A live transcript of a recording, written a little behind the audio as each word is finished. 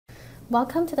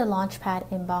Welcome to the Launchpad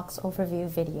Inbox overview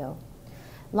video.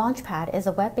 Launchpad is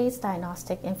a web-based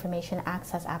diagnostic information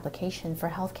access application for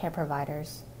healthcare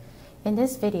providers. In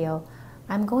this video,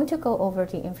 I'm going to go over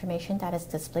the information that is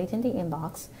displayed in the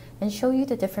inbox and show you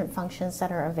the different functions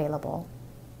that are available.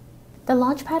 The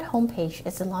Launchpad homepage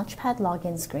is the Launchpad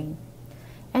login screen.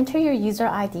 Enter your user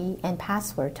ID and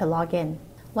password to log in.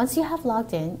 Once you have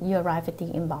logged in, you arrive at the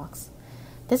inbox.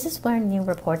 This is where new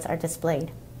reports are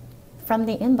displayed. From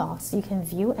the inbox, you can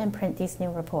view and print these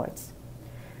new reports.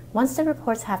 Once the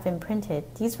reports have been printed,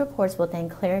 these reports will then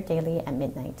clear daily at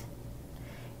midnight.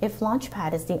 If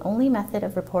Launchpad is the only method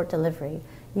of report delivery,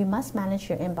 you must manage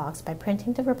your inbox by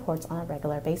printing the reports on a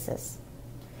regular basis.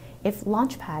 If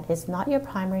Launchpad is not your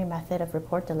primary method of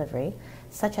report delivery,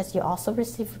 such as you also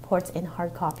receive reports in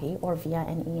hard copy or via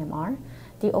an EMR,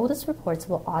 the oldest reports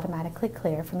will automatically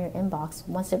clear from your inbox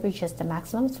once it reaches the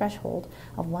maximum threshold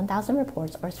of 1,000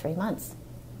 reports or 3 months.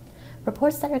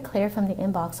 Reports that are cleared from the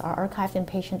inbox are archived in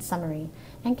Patient Summary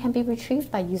and can be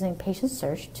retrieved by using Patient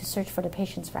Search to search for the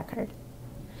patient's record.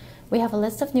 We have a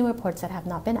list of new reports that have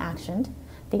not been actioned.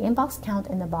 The inbox count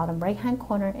in the bottom right-hand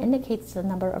corner indicates the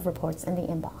number of reports in the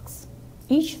inbox.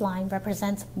 Each line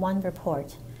represents one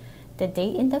report. The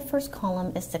date in the first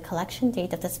column is the collection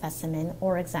date of the specimen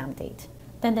or exam date.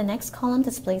 Then the next column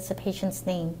displays the patient's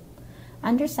name.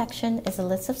 Under section is a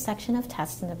list of section of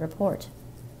tests in the report.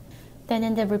 Then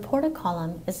in the reported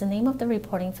column is the name of the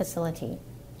reporting facility.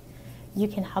 You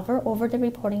can hover over the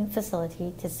reporting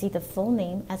facility to see the full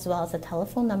name as well as the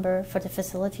telephone number for the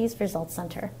facility's results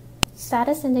center.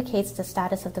 Status indicates the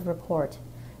status of the report.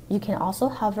 You can also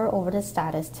hover over the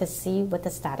status to see what the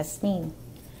status means.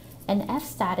 An F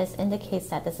status indicates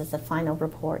that this is the final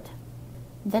report.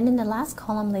 Then in the last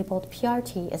column labeled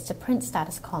PRT is the print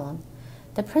status column.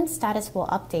 The print status will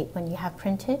update when you have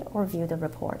printed or viewed the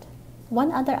report.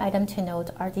 One other item to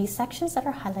note are these sections that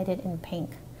are highlighted in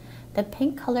pink. The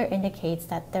pink color indicates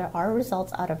that there are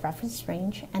results out of reference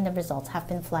range and the results have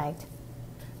been flagged.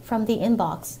 From the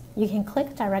inbox, you can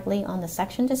click directly on the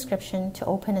section description to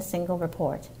open a single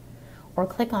report, or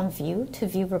click on View to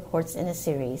view reports in a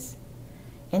series.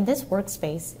 In this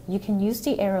workspace, you can use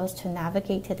the arrows to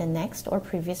navigate to the next or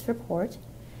previous report,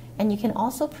 and you can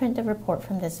also print the report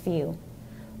from this view.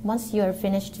 Once you are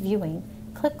finished viewing,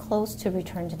 click Close to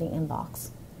return to the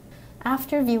inbox.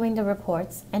 After viewing the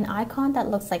reports, an icon that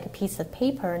looks like a piece of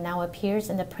paper now appears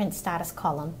in the print status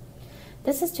column.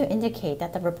 This is to indicate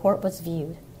that the report was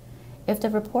viewed. If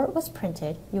the report was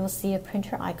printed, you will see a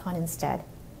printer icon instead.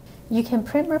 You can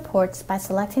print reports by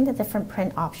selecting the different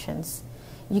print options.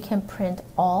 You can print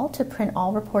all to print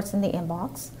all reports in the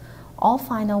inbox. All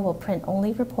final will print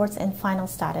only reports in final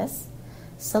status.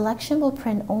 Selection will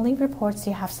print only reports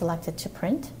you have selected to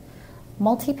print.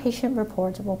 Multi-patient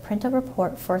report will print a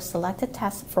report for a selected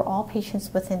test for all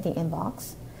patients within the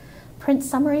inbox. Print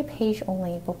summary page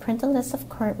only will print a list of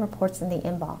current reports in the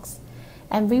inbox.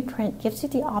 And reprint gives you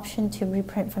the option to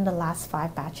reprint from the last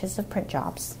 5 batches of print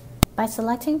jobs. By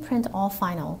selecting Print All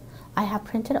Final, I have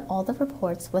printed all the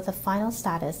reports with a final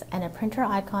status, and a printer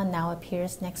icon now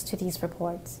appears next to these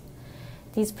reports.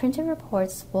 These printed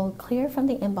reports will clear from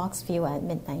the inbox view at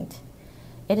midnight.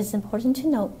 It is important to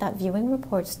note that viewing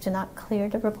reports do not clear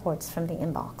the reports from the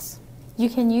inbox. You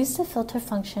can use the filter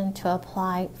function to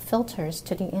apply filters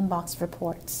to the inbox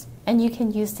reports, and you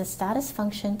can use the status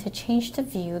function to change the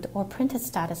viewed or printed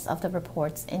status of the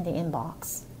reports in the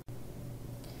inbox.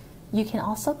 You can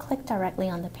also click directly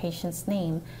on the patient's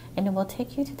name, and it will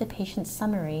take you to the patient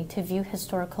summary to view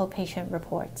historical patient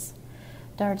reports.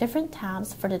 There are different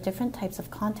tabs for the different types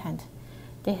of content.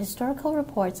 The historical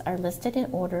reports are listed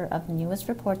in order of newest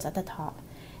reports at the top,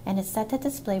 and is set to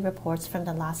display reports from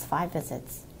the last 5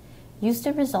 visits. Use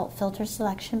the result filter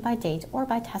selection by date or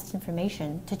by test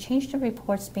information to change the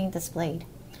reports being displayed.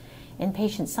 In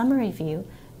Patient Summary View,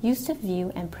 use the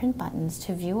View and Print buttons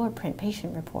to view or print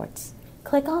patient reports.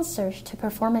 Click on Search to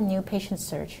perform a new patient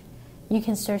search. You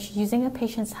can search using a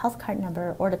patient's health card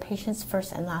number or the patient's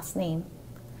first and last name.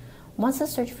 Once the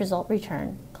search result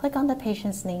returns, click on the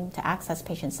patient's name to access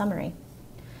Patient Summary.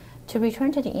 To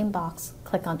return to the inbox,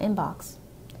 click on Inbox.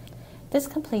 This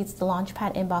completes the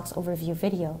Launchpad Inbox overview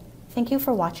video. Thank you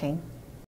for watching.